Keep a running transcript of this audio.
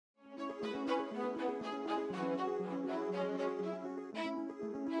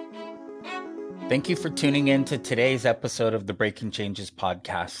Thank you for tuning in to today's episode of the Breaking Changes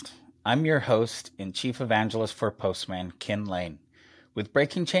podcast. I'm your host and chief evangelist for Postman, Ken Lane. With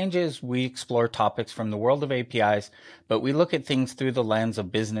Breaking Changes, we explore topics from the world of APIs, but we look at things through the lens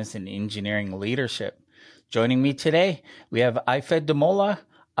of business and engineering leadership. Joining me today, we have Ifedamola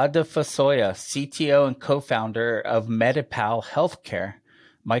Adefasoya, CTO and co-founder of Medipal Healthcare.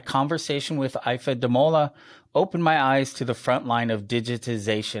 My conversation with Ifedamola opened my eyes to the front line of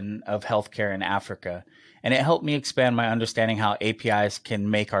digitization of healthcare in Africa, and it helped me expand my understanding how APIs can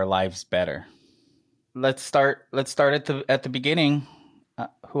make our lives better. Let's start at the beginning.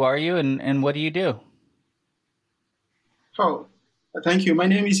 Who are you and what do you do? Oh, thank you. My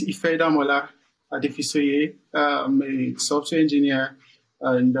name is Ifedamola Adefisoye. I'm a software engineer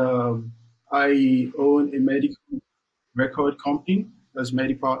and I own a medical record company that's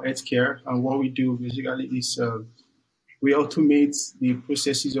Medipal Healthcare. And what we do basically is we automate the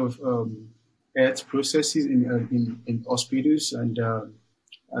processes of health processes in hospitals. And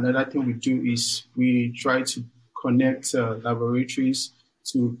another thing we do is we try to connect laboratories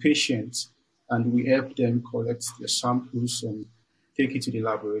to patients, and we help them collect the samples and take it to the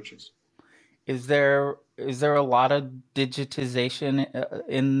laboratories. Is there a lot of digitization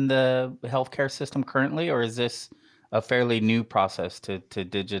in the healthcare system currently, or is this a fairly new process to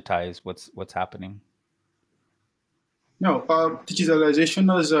digitize what's happening? No,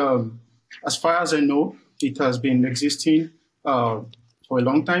 digitalization is, as far as I know, it has been existing for a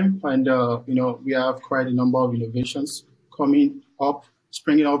long time, and we have quite a number of innovations coming up,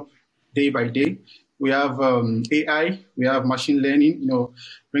 springing up day by day. We have AI, we have machine learning,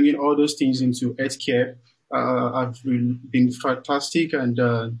 bringing all those things into healthcare have been fantastic, and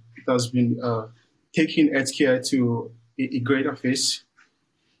it has been taking healthcare to a greater phase.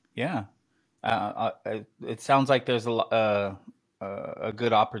 Yeah. It sounds like there's a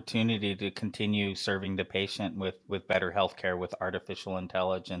good opportunity to continue serving the patient with better healthcare with artificial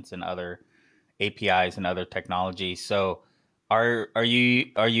intelligence and other APIs and other technologies. So, are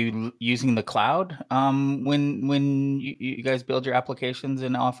you using the cloud when you guys build your applications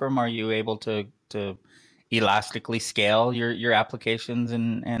and offer them? Are you able to elastically scale your applications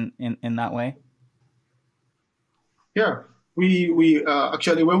in that way? Yeah, we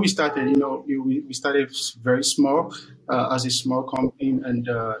actually, when we started, we started very small as a small company, and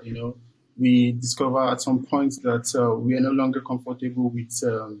we discovered at some point that we are no longer comfortable with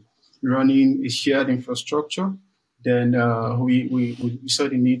running a shared infrastructure. Then we saw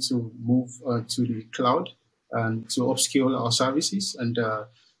the need to move to the cloud and to upscale our services. And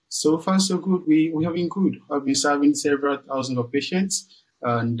so far, so good. We have been good. I've been serving several thousands of patients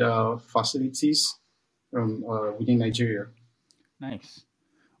and facilities from within Nigeria. Nice.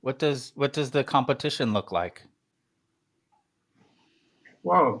 What does the competition look like?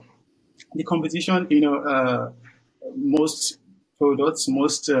 Wow, the competition, most products,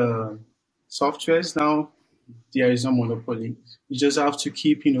 most softwares now, there is no monopoly. You just have to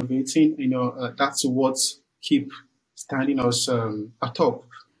keep innovating. That's what keep standing us atop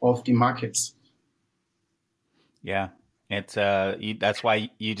of the markets. Yeah, it's that's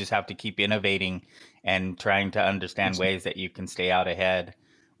why you just have to keep innovating and trying to understand Yes. ways that you can stay out ahead.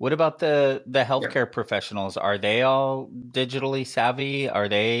 What about the Yeah. healthcare professionals? Are they all digitally savvy? Are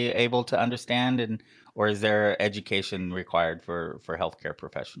they able to understand or is there education required for healthcare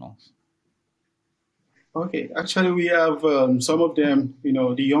professionals? Okay. Actually, we have some of them.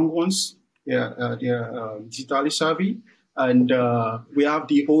 The young ones. They are digitally savvy, and we have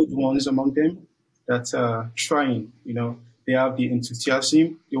the old ones among them that are trying. They have the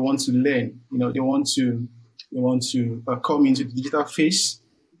enthusiasm. They want to learn. They want to come into the digital phase.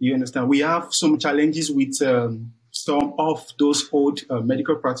 You understand? We have some challenges with some of those old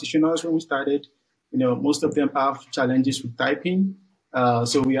medical practitioners when we started. Most of them have challenges with typing,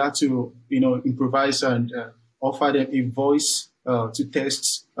 so we had to, improvise and offer them a voice to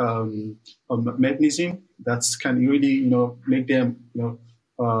test a mechanism that can really, make them,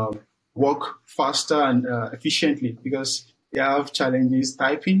 work faster and efficiently because they have challenges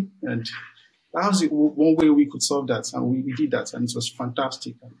typing, and that was one way we could solve that, and we did that, and it was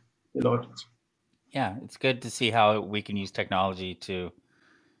fantastic. And they loved it. Yeah, it's good to see how we can use technology to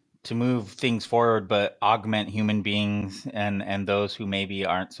move things forward, but augment human beings and those who maybe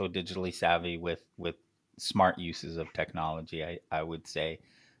aren't so digitally savvy with smart uses of technology. I would say.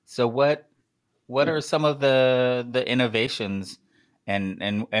 So what Yeah. are some of the innovations and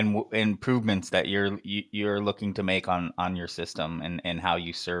improvements that you're looking to make on your system and how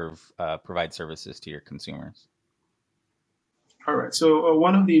you provide services to your consumers? All right. So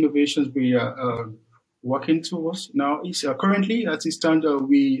one of the innovations we are working towards now is currently, as it stands,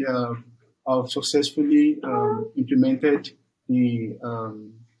 we have successfully implemented the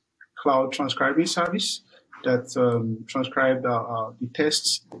cloud transcribing service that transcribed the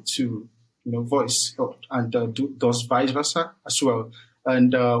text to voice and does vice versa as well.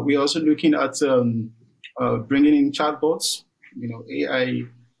 And we're also looking at bringing in chatbots. AI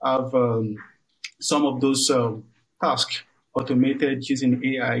have some of those tasks automated using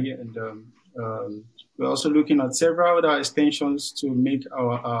AI, and we're also looking at several other extensions to make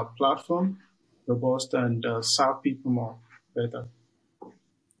our platform robust and serve people more better.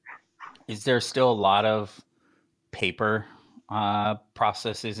 Is there still a lot of paper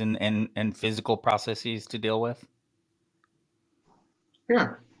processes and physical processes to deal with?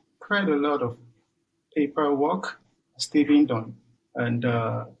 Yeah, quite a lot of paperwork still being done, and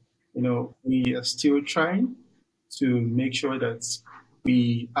we are still trying to make sure that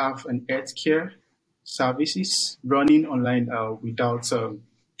we have an healthcare services running online without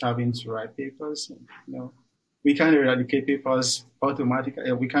having to write papers. We can't eradicate papers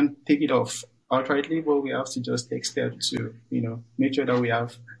automatically. We can't take it off outrightly, but we have to just take steps to, make sure that we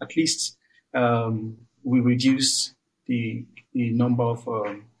have at least we reduce the number of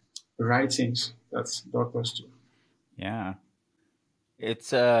writings that doctors do. Yeah,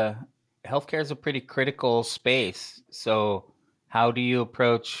 it's healthcare is a pretty critical space. So, how do you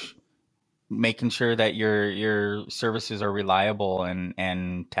approach making sure that your services are reliable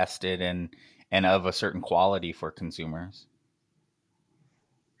and tested and of a certain quality for consumers?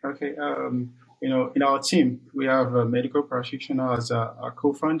 Okay. In our team, we have a medical practitioner as a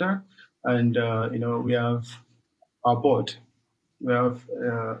co-founder, and we have our board. We have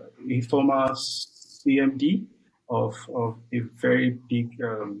a former CMD of a very big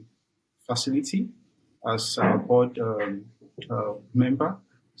facility as a board member.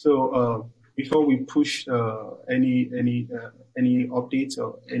 So before we push any updates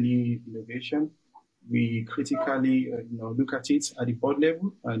or any innovation, we critically look at it at the board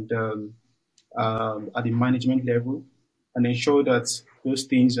level and at the management level, and ensure that those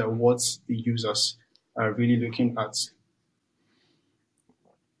things are what the users are really looking at.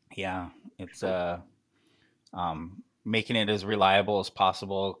 Yeah, it's making it as reliable as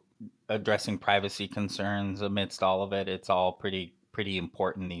possible, addressing privacy concerns amidst all of it. It's all pretty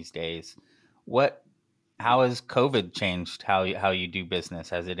important these days. What How has COVID changed how you do business?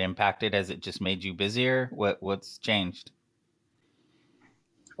 Has it impacted? Has it just made you busier? What's changed?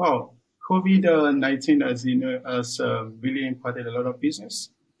 Wow, COVID-19 has really impacted a lot of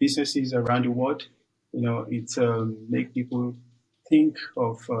businesses around the world. It make people think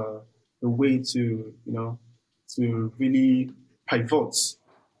of a way to really pivot.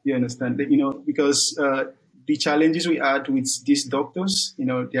 You understand? Because the challenges we had with these doctors,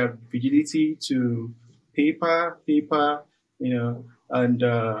 their rigidity to paper, and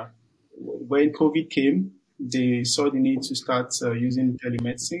when COVID came, they saw the need to start using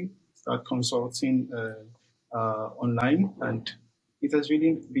telemedicine, start consulting online, and it has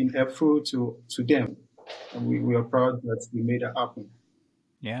really been helpful to them. And we are proud that we made it happen.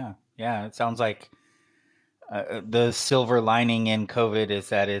 Yeah, yeah. It sounds like the silver lining in COVID is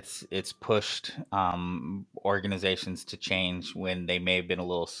that it's pushed organizations to change when they may have been a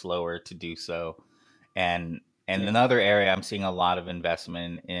little slower to do so. And Yeah. another area I'm seeing a lot of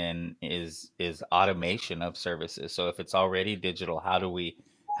investment in is automation of services. So if it's already digital, how do we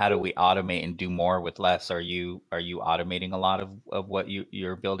automate and do more with less? Are you automating a lot of what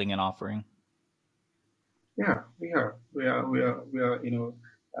you're building and offering? Yeah, we are.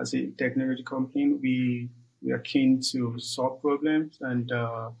 As a technology company, we are keen to solve problems, and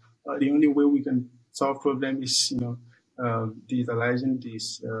the only way we can solve problems is, digitalizing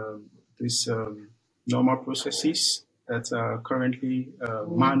these normal processes that are currently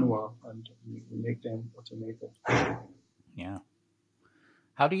manual, and we make them automated. Yeah.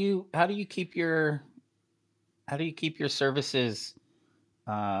 How do you keep your services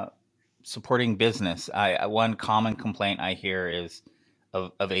uh, supporting business? One common complaint I hear is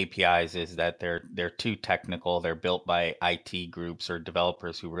of APIs is that they're too technical. They're built by IT groups or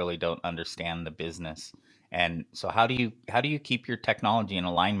developers who really don't understand the business. And so how do you keep your technology in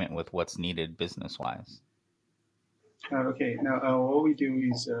alignment with what's needed business wise? Okay, now what we do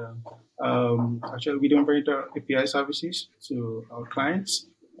is actually we don't render API services to our clients.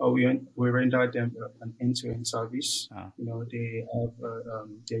 We render them an end-to-end service. Uh, They have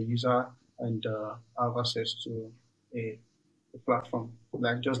their user and have access to a platform,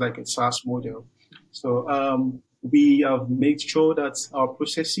 like just like a SaaS model. So we have made sure that our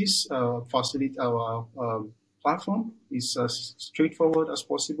processes facilitate our platform is as straightforward as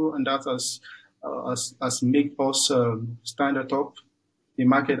possible, and that has make us stand atop the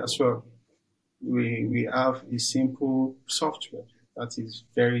market as well. we have a simple software that is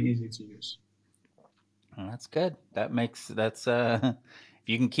very easy to use. Well, that's good. That's if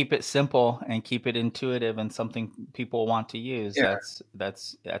you can keep it simple and keep it intuitive and something people want to use, Yeah.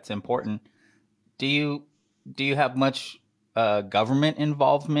 that's important. Do you do you have much government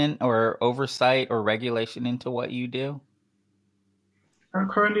involvement or oversight or regulation into what you do?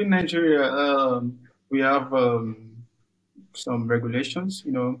 Currently in Nigeria, we have some regulations.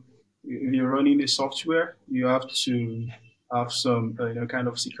 If you're running the software, you have to have some kind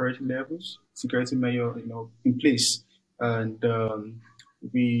of security levels, security measure in place, and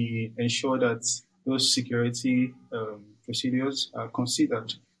we ensure that those security procedures are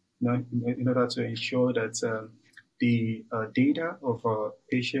considered, in order to ensure that the data of our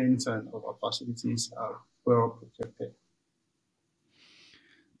patients and of our facilities are well protected.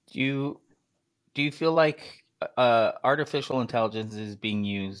 Do you do you feel like artificial intelligence is being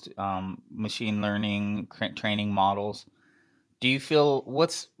used, machine learning, training models? Do you feel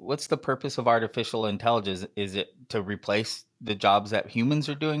what's the purpose of artificial intelligence? Is it to replace the jobs that humans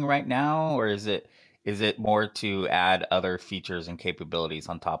are doing right now, or is it more to add other features and capabilities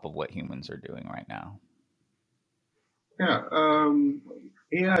on top of what humans are doing right now? Yeah,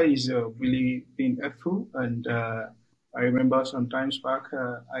 AI is really been helpful, and I remember some times back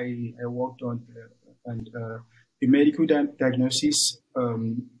I worked on the medical diagnosis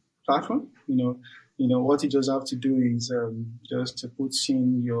platform. What you just have to do is just to put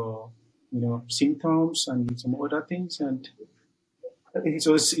in your symptoms and some other things, and it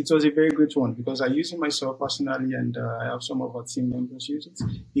was a very good one because I use it myself personally, and I have some of our team members use it.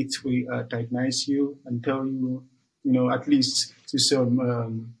 It will diagnose you and tell you, at least to some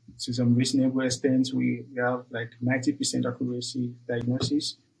reasonable extent, we have like 90% accuracy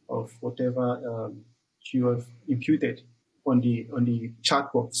diagnosis of whatever you have imputed on the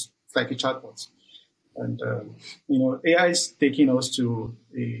chatbots. It's like a chatbot. And AI is taking us to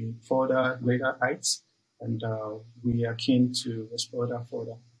a further greater heights, and we are keen to explore that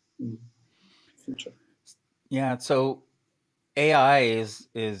further in the future. Yeah, so AI is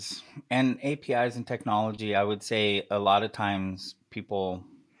and APIs and technology, I would say a lot of times people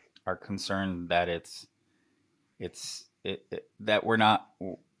are concerned that that we're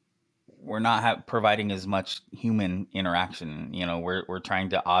not providing as much human interaction. You know, we're trying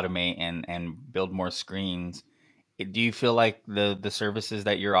to automate and build more screens. Do you feel like the services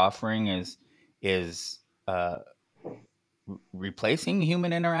that you're offering is replacing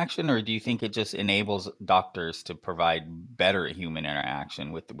human interaction, or do you think it just enables doctors to provide better human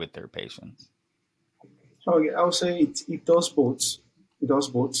interaction with their patients? So yeah, I would say it does both. It does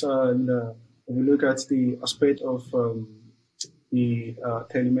both. And if you look at the aspect of the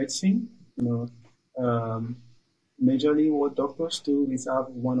telemedicine, you know, um, majorly what doctors do is have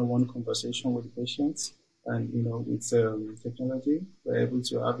one-on-one conversation with the patients, and with technology, we're able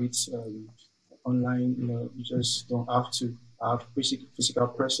to have it online. You just don't have to have physical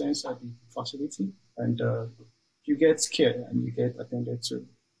presence at the facility, and you get care and you get attended to.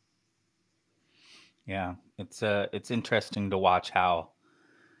 Yeah, it's interesting to watch how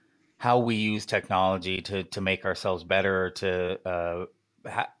we use technology to make ourselves better, to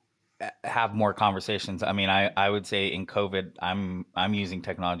have more conversations. I mean, I would say in COVID, I'm using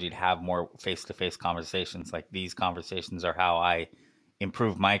technology to have more face to face conversations. Like these conversations are how I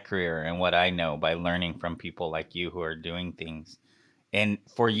improve my career and what I know by learning from people like you who are doing things. And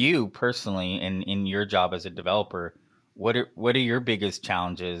for you personally, in your job as a developer, what are your biggest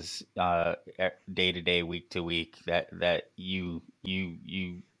challenges day to day, week to week that you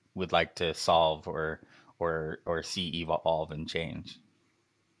would like to solve or see evolve and change?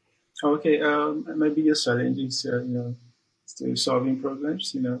 Okay, my biggest challenge is still solving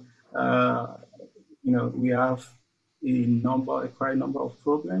problems. Uh, we have quite a number of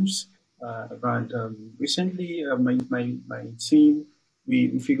problems. And recently, my team,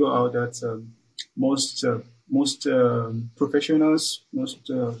 we figure out that most professionals,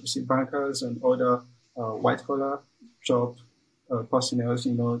 most say bankers and other white collar job personnel,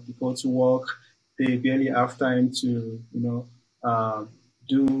 they go to work, they barely have time to,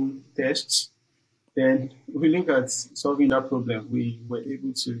 do tests. Then we look at solving that problem. We were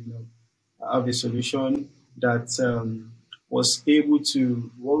able to, have a solution that was able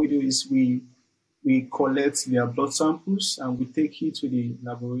to. What we do is we collect their blood samples and we take it to the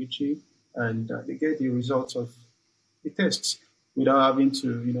laboratory, and they get the results of the tests without having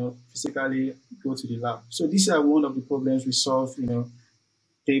to, physically go to the lab. So these are one of the problems we solve,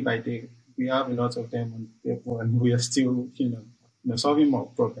 day by day. We have a lot of them on the table, and we are still, solving more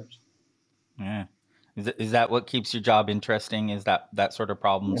problems. Yeah. Is that what keeps your job interesting? Is that sort of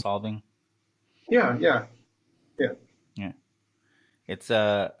problem Yeah. solving? Yeah, yeah, yeah. Yeah. It's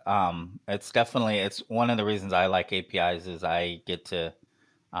definitely, it's one of the reasons I like APIs is I get to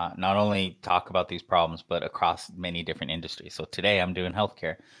not only talk about these problems, but across many different industries. So today I'm doing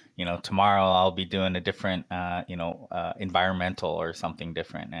healthcare. Tomorrow I'll be doing a different, environmental or something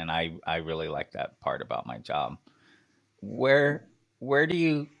different, and I really like that part about my job. Where where do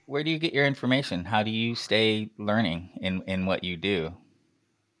you get your information? How do you stay learning in what you do?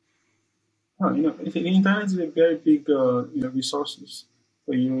 Oh, the internet is a very big, resources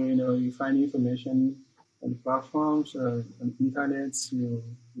for you. You find information on platforms, on internet. You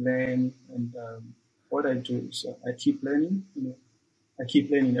learn, and what I do is I keep learning. I keep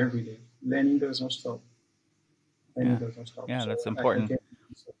learning every day. Learning doesn't stop. Learning Yeah, doesn't stop. yeah, So that's I important. get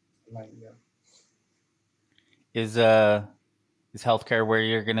online. Yeah. Is uh is healthcare where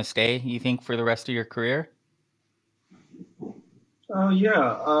you're gonna stay, you think, for the rest of your career? Yeah.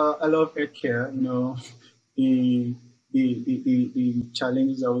 I love healthcare. The the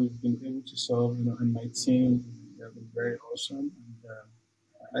challenges that we've been able to solve. And my team have been very awesome.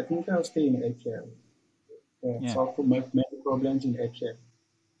 And I think I'll stay in healthcare. Yeah. Solve many problems in healthcare.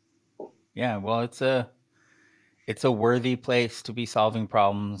 Yeah, well, it's a worthy place to be solving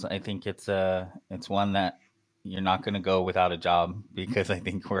problems. I think it's one that you're not going to go without a job because I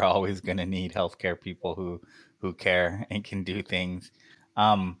think we're always going to need healthcare people who care and can do things.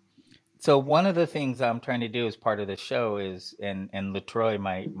 Um, so one of the things I'm trying to do as part of the show is, and Latroy,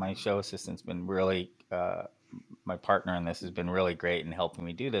 my show assistant's been really, my partner in this has been really great in helping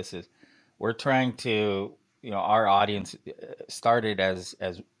me do this. Is we're trying to, our audience started as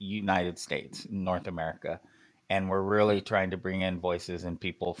United States, North America, and we're really trying to bring in voices and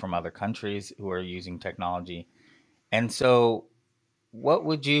people from other countries who are using technology. And so, what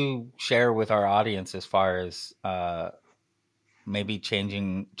would you share with our audience as far as maybe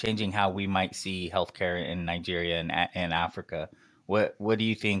changing how we might see healthcare in Nigeria and Africa? What do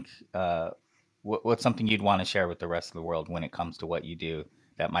you think? What's something you'd want to share with the rest of the world when it comes to what you do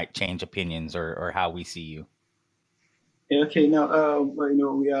that might change opinions or how we see you? Yeah, okay, now,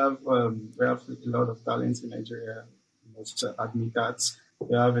 well, we have a lot of talents in Nigeria. Let's admit that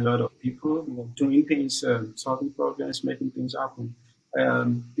we have a lot of people doing things, solving problems, making things happen.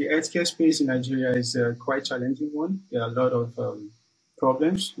 The healthcare space in Nigeria is a quite challenging one. There are a lot of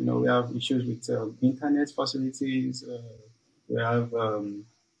problems. We have issues with internet facilities. We have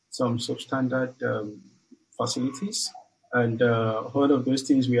some substandard facilities, and one of those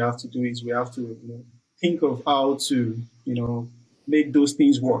things we have to do is we have to think of how to make those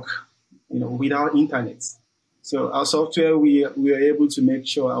things work without internet. So our software, we are able to make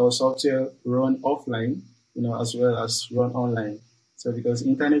sure our software run offline, as well as run online. So because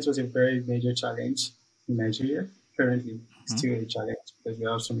internet was a very major challenge in Nigeria, currently it's Hmm. still a challenge because we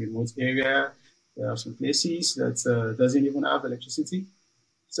have some remote area, we have some places that doesn't even have electricity.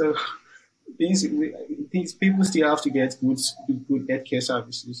 So things, things people still have to get good healthcare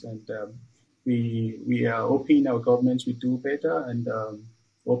services, and we are hoping our government will do better, and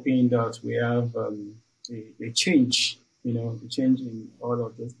hoping that we have a change, a change in all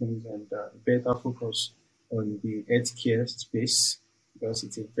of those things, and better focus on the healthcare space because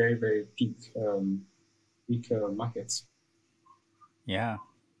it's a very very big market. Yeah,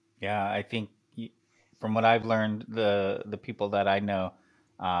 yeah. I think from what I've learned, the people that I know,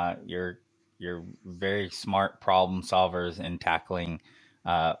 you're very smart problem solvers in tackling,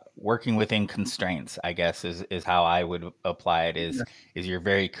 working within constraints. I guess is how I would apply it. Is you're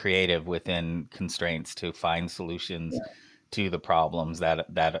very creative within constraints to find solutions Yeah. to the problems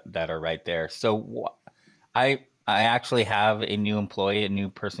that are right there. So I actually have a new employee, a new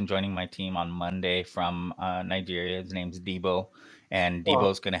person joining my team on Monday from Nigeria. His name's Debo, and Wow.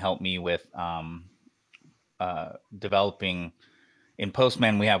 Debo's going to help me with developing. In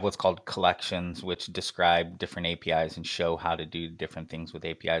Postman, we have what's called collections, which describe different APIs and show how to do different things with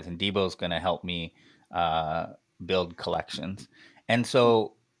APIs. And Debo's going to help me uh, build collections. And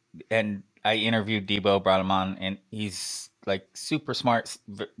so, and I interviewed Debo, brought him on, and he's like super smart,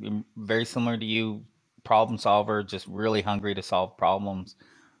 very similar to you, problem solver, just really hungry to solve problems.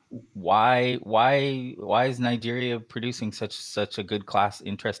 Why is Nigeria producing such a good class,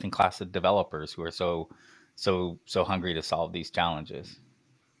 interesting class of developers who are so hungry to solve these challenges?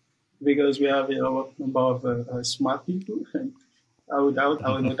 Because we have a lot number of smart people, and I would not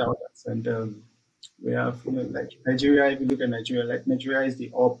doubt that. And we have, like Nigeria. If you look at Nigeria, like Nigeria is the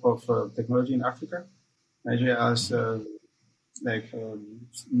hub of technology in Africa. Nigeria has Mhm. like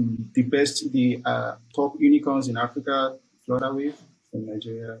the best, the top unicorns in Africa. Florida from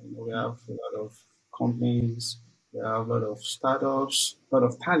Nigeria. We Yeah. have a lot of companies. We have a lot of startups, a lot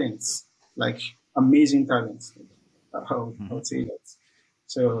of talents. Like amazing talents. I would say that.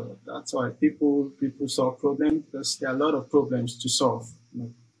 So that's why people solve problems because there are a lot of problems to solve,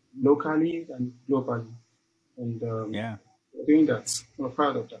 locally and globally, and Yeah. we're doing that. We're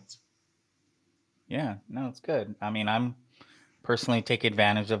proud of that. Yeah. No, it's good. I mean, I'm personally take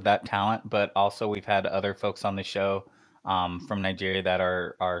advantage of that talent, but also we've had other folks on the show from Nigeria that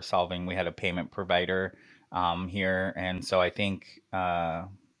are solving. We had a payment provider here, and so I think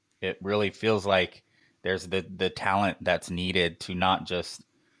it really feels like there's the talent that's needed to not just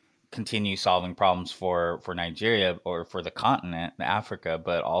continue solving problems for Nigeria or for the continent, Africa,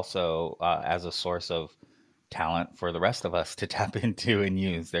 but also as a source of talent for the rest of us to tap into and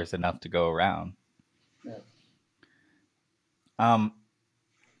use. There's enough to go around. Yeah. Um,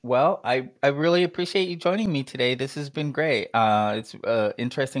 Well, I really appreciate you joining me today. This has been great. It's an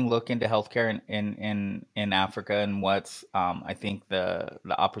interesting look into healthcare in Africa and what's I think the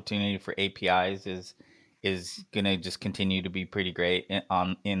opportunity for APIs is going to just continue to be pretty great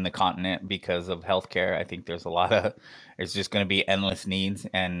in the continent because of healthcare. I think there's a lot of there's just going to be endless needs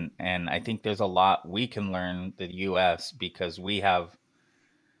and I think there's a lot we can learn the US because we have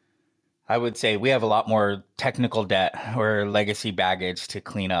I would say we have a lot more technical debt or legacy baggage to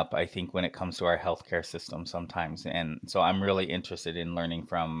clean up, I think, when it comes to our healthcare system sometimes. And so I'm really interested in learning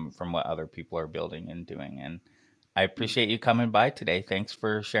from what other people are building and doing. And I appreciate you coming by today. Thanks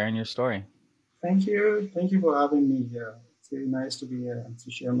for sharing your story. Thank you. Thank you for having me here. It's really nice to be here and to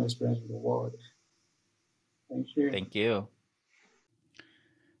share my experience with the world. Thank you. Thank you.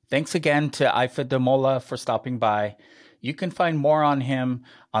 Thanks again to Ifa Demola for stopping by. You can find more on him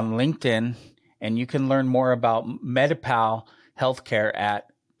on LinkedIn, and you can learn more about MediPal Healthcare at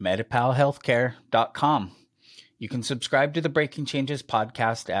medipalhealthcare.com. You can subscribe to the Breaking Changes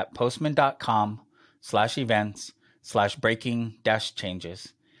podcast at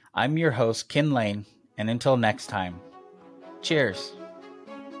postman.com/events/breaking-changes. I'm your host, Kin Lane, and until next time, cheers.